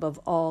wrote, above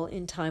all,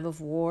 in time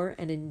of war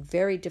and in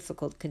very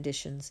difficult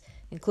conditions,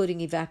 including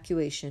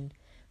evacuation,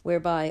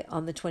 whereby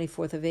on the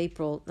 24th of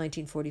April,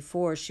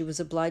 1944, she was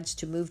obliged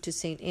to move to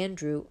St.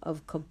 Andrew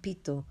of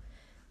Compito,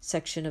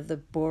 section of the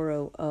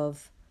borough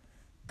of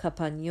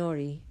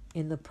Capagnori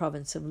in the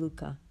province of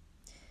Lucca.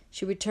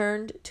 She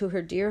returned to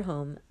her dear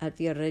home at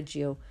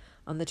Viareggio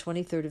on the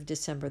 23rd of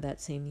December that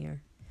same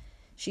year.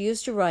 She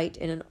used to write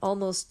in an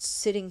almost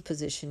sitting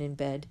position in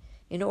bed,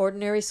 in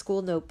ordinary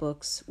school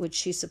notebooks, which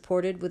she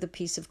supported with a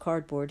piece of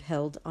cardboard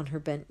held on her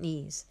bent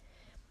knees.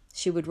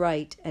 She would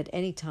write at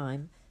any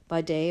time,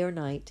 by day or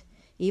night,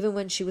 even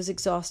when she was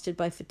exhausted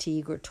by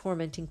fatigue or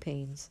tormenting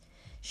pains.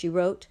 She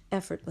wrote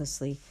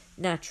effortlessly,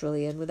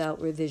 naturally, and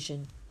without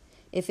revision.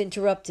 If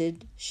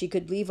interrupted, she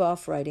could leave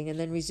off writing and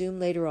then resume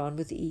later on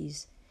with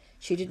ease.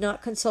 She did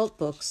not consult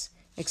books,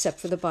 except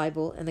for the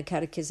Bible and the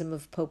Catechism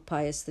of Pope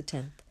Pius X.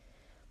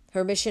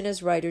 Her mission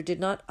as writer did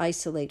not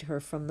isolate her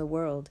from the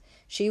world.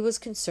 She was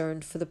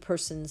concerned for the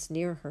persons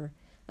near her,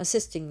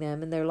 assisting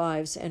them in their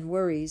lives and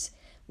worries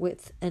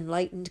with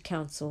enlightened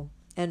counsel,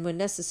 and when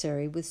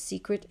necessary, with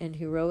secret and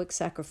heroic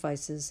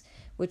sacrifices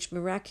which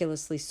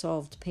miraculously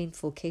solved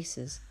painful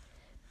cases.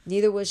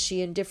 Neither was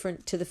she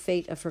indifferent to the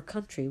fate of her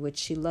country, which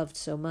she loved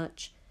so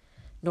much,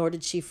 nor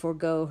did she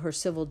forego her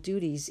civil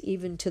duties,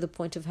 even to the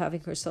point of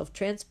having herself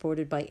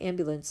transported by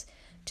ambulance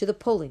to the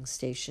polling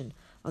station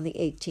on the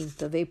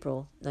 18th of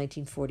April,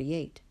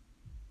 1948.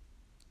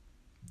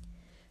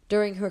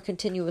 During her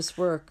continuous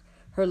work,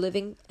 her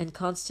living and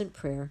constant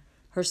prayer,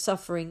 her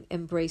suffering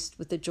embraced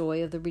with the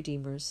joy of the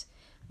Redeemers,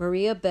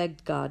 Maria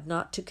begged God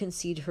not to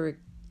concede her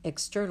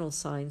external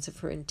signs of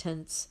her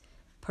intense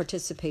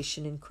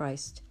participation in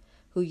Christ,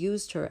 who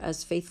used her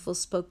as faithful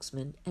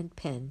spokesman and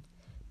pen,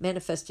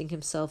 manifesting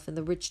himself in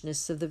the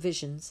richness of the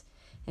visions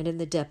and in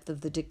the depth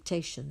of the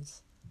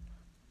dictations.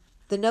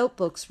 The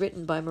notebooks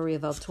written by Maria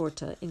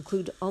Valtorta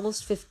include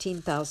almost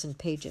 15,000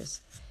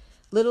 pages.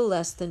 Little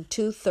less than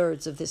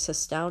 2/3 of this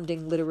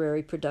astounding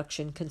literary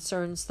production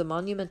concerns the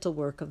monumental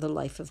work of the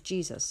life of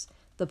Jesus,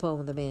 the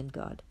poem The Man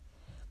God.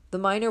 The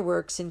minor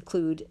works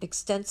include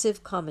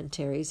extensive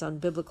commentaries on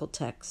biblical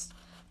texts,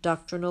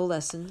 doctrinal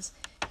lessons,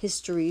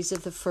 histories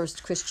of the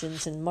first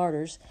Christians and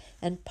martyrs,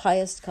 and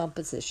pious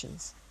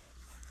compositions.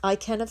 I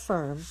can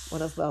affirm,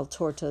 one of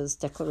Valtorta's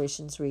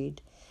declarations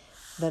read,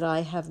 that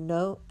I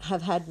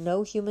have had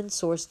no human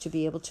source to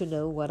be able to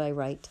know what I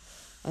write,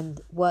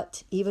 and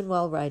what, even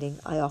while writing,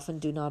 I often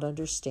do not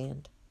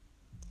understand.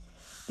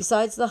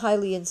 Besides the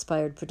highly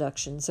inspired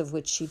productions of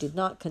which she did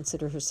not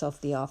consider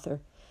herself the author,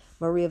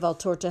 Maria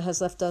Valtorta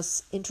has left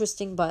us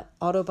interesting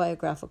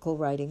autobiographical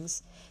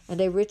writings and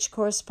a rich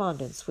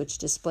correspondence which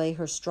display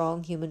her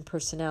strong human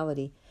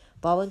personality,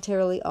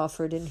 voluntarily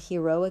offered in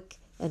heroic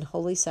and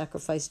holy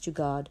sacrifice to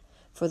God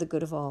for the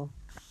good of all.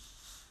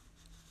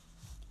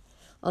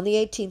 On the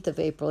 18th of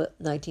April,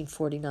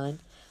 1949,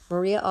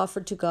 Maria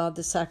offered to God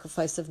the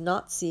sacrifice of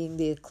not seeing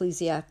the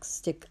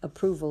ecclesiastic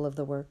approval of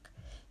the work,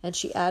 and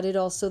she added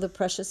also the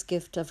precious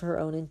gift of her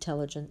own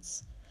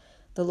intelligence.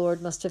 The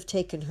Lord must have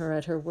taken her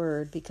at her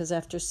word, because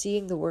after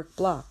seeing the work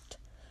blocked,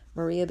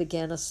 Maria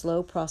began a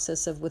slow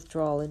process of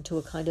withdrawal into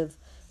a kind of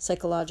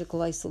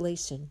psychological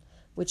isolation,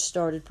 which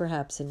started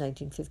perhaps in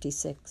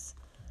 1956.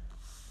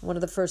 One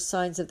of the first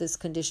signs of this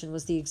condition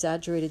was the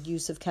exaggerated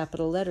use of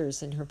capital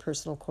letters in her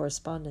personal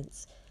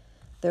correspondence.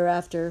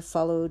 Thereafter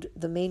followed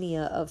the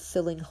mania of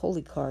filling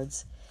holy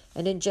cards,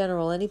 and in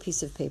general any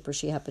piece of paper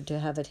she happened to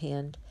have at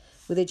hand,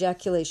 with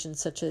ejaculations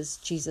such as,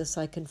 "Jesus,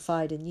 I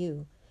confide in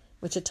you,"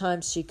 which at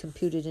times she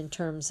computed in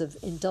terms of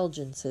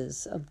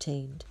indulgences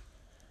obtained.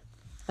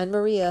 And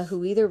Maria,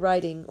 who either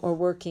writing or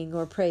working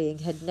or praying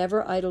had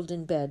never idled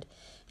in bed,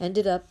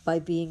 ended up by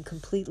being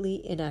completely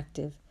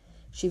inactive.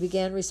 She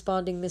began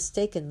responding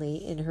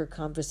mistakenly in her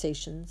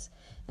conversations,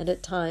 and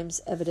at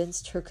times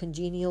evidenced her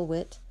congenial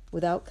wit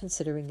without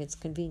considering its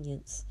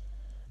convenience.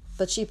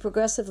 But she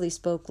progressively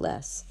spoke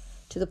less,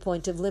 to the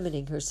point of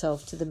limiting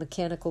herself to the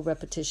mechanical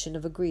repetition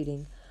of a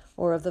greeting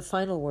or of the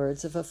final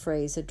words of a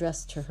phrase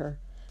addressed to her,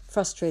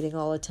 frustrating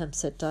all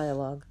attempts at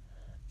dialogue.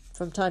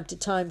 From time to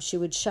time she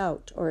would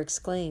shout or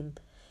exclaim,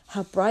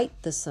 "How bright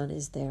the sun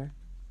is there!"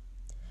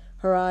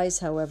 Her eyes,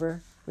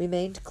 however,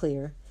 remained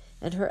clear,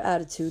 and her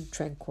attitude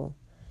tranquil.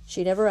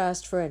 She never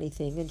asked for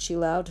anything, and she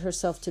allowed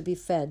herself to be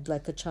fed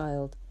like a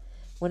child.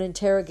 When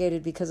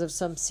interrogated because of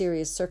some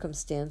serious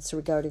circumstance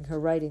regarding her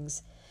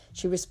writings,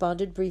 she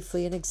responded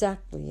briefly and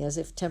exactly, as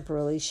if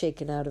temporarily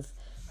shaken out of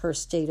her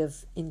state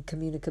of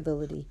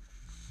incommunicability.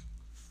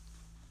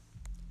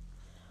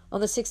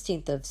 On the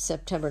 16th of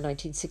September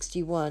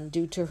 1961,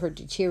 due to her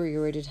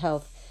deteriorated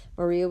health,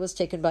 Maria was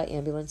taken by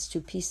ambulance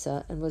to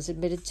Pisa and was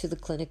admitted to the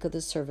clinic of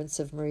the servants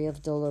of Maria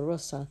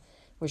Dolorosa,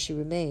 where she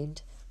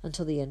remained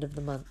until the end of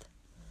the month.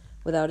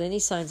 Without any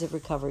signs of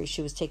recovery,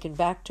 she was taken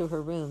back to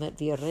her room at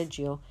Via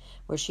Reggio,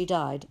 where she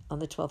died on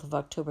the 12th of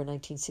October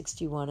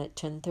 1961 at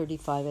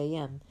 10:35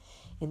 a.m.,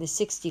 in the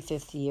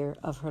 65th year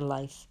of her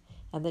life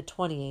and the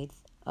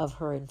 28th of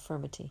her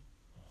infirmity.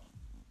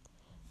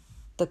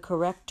 The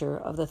corrector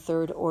of the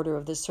Third Order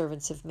of the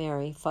Servants of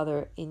Mary,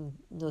 Father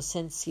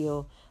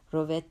Innocencio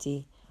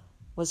Rovetti,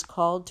 was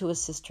called to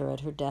assist her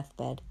at her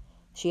deathbed.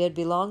 She had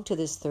belonged to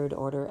this Third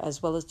Order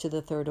as well as to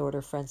the Third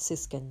Order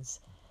Franciscans.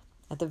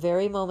 At the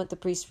very moment the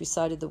priest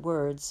recited the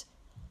words,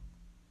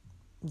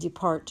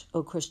 "Depart,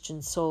 O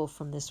Christian soul,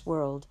 from this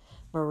world,"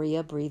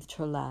 Maria breathed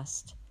her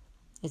last.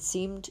 It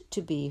seemed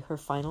to be her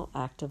final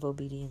act of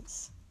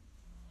obedience.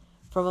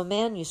 From a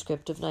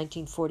manuscript of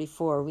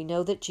 1944, we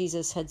know that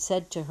Jesus had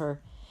said to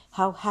her,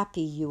 "How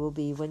happy you will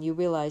be when you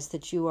realize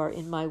that you are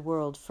in my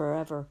world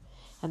forever,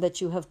 and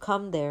that you have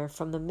come there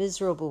from the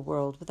miserable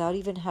world without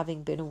even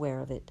having been aware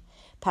of it,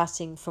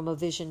 passing from a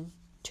vision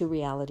to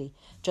reality,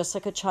 just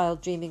like a child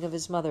dreaming of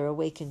his mother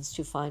awakens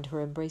to find her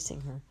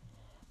embracing her.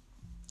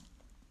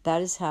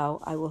 That is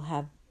how I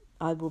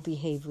will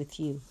behave with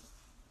you."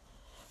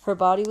 Her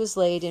body was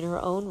laid in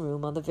her own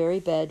room on the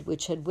very bed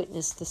which had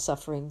witnessed the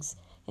sufferings,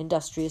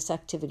 industrious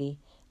activity,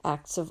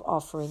 acts of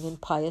offering, and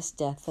pious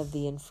death of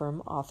the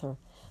infirm author,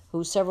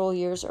 who several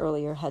years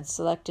earlier had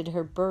selected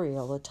her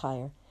burial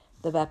attire,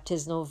 the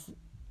baptismal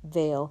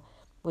veil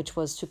which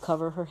was to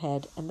cover her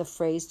head, and the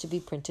phrase to be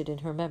printed in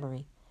her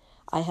memory,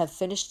 "I have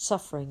finished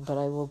suffering, but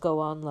I will go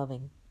on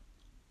loving."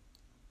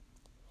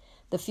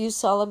 The few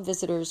solemn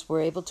visitors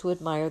were able to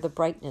admire the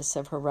brightness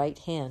of her right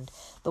hand,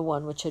 the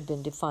one which had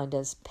been defined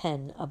as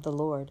pen of the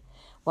Lord,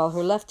 while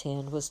her left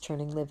hand was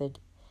turning livid,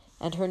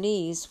 and her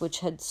knees, which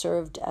had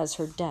served as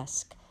her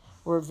desk,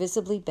 were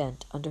visibly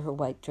bent under her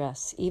white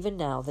dress, even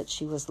now that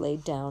she was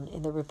laid down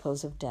in the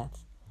repose of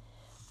death.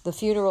 The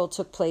funeral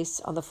took place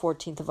on the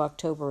 14th of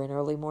October in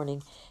early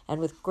morning, and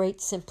with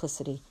great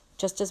simplicity,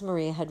 just as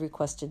Maria had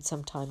requested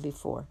some time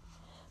before.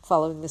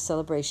 Following the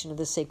celebration of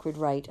the sacred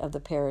rite of the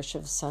parish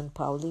of San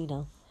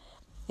Paolino,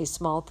 a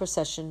small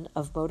procession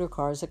of motor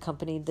cars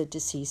accompanied the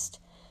deceased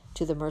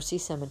to the Mercy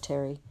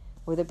Cemetery,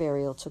 where the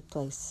burial took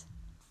place.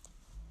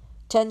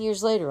 10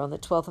 years later, on the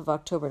 12th of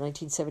October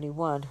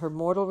 1971, her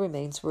mortal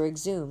remains were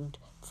exhumed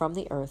from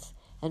the earth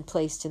and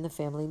placed in the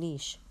family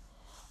niche.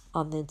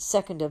 On the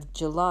 2nd of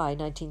July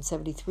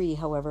 1973,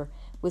 however,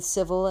 with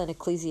civil and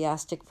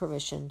ecclesiastic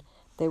permission,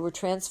 they were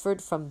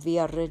transferred from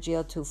Via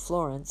Regia to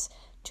Florence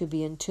to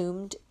be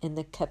entombed in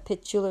the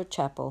Capitular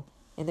Chapel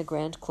in the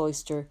grand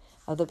cloister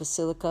of the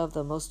Basilica of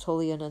the Most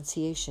Holy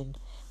Annunciation,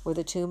 where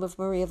the tomb of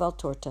Maria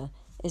Valtorta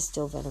is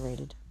still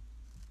venerated.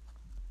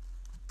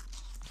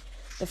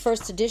 The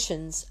first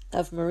editions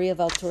of Maria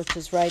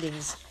Valtorta's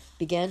writings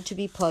began to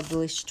be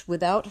published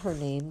without her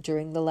name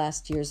during the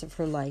last years of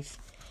her life.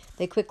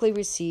 They quickly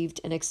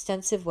received an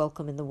extensive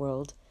welcome in the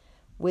world,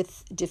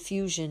 with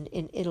diffusion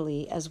in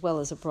Italy as well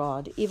as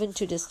abroad, even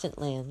to distant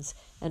lands,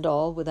 and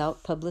all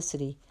without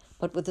publicity,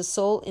 but with the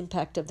sole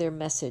impact of their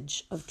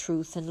message of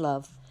truth and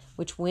love,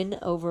 which win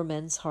over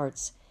men's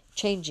hearts,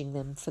 changing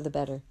them for the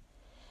better.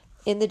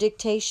 In the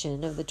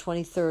dictation of the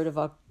 23rd of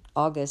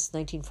August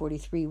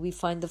 1943, we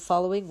find the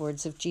following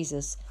words of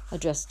Jesus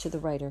addressed to the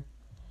writer.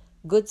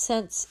 "Good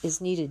sense is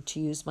needed to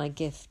use my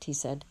gift," he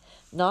said,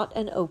 "not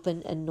an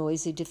open and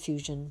noisy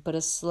diffusion, but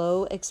a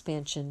slow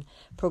expansion,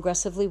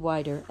 progressively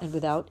wider and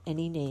without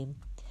any name.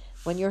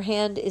 When your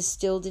hand is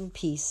stilled in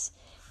peace,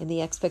 in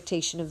the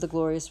expectation of the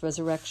glorious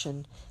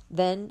resurrection,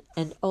 then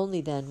and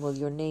only then will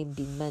your name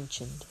be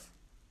mentioned."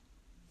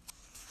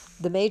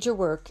 The major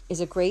work is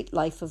a great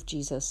life of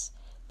Jesus,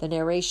 the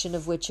narration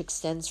of which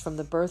extends from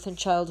the birth and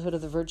childhood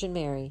of the Virgin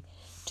Mary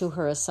to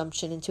her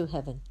assumption into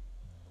heaven.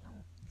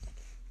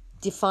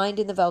 Defined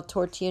in the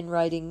Valtortian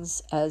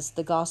writings as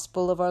the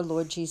Gospel of our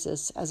Lord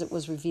Jesus as it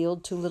was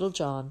revealed to little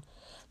John,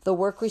 the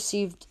work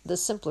received the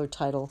simpler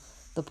title,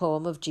 The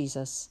Poem of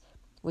Jesus,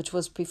 which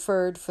was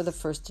preferred for the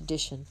first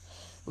edition.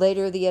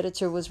 Later, the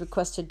editor was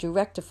requested to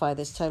rectify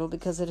this title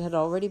because it had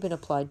already been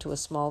applied to a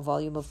small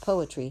volume of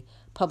poetry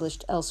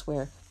published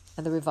elsewhere,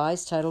 and the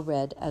revised title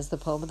read as The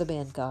Poem of the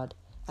Man God,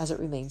 as it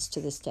remains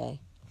to this day.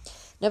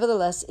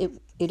 Nevertheless,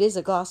 it is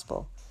a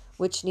gospel,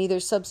 which neither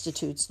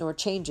substitutes nor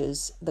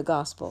changes the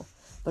gospel,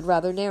 but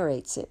rather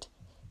narrates it,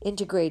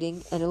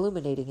 integrating and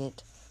illuminating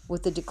it,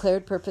 with the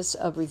declared purpose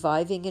of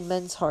reviving in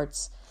men's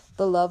hearts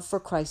the love for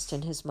Christ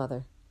and his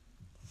mother.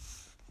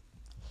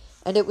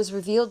 And it was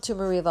revealed to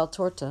Maria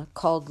Valtorta,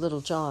 called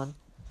Little John,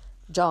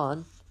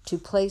 to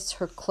place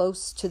her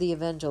close to the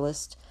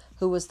evangelist,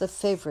 who was the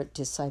favorite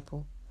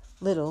disciple,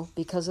 little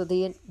because of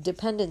the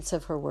dependence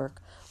of her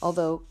work,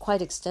 although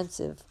quite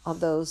extensive, on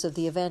those of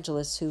the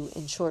evangelists who,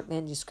 in short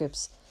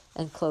manuscripts,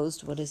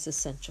 enclosed what is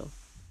essential.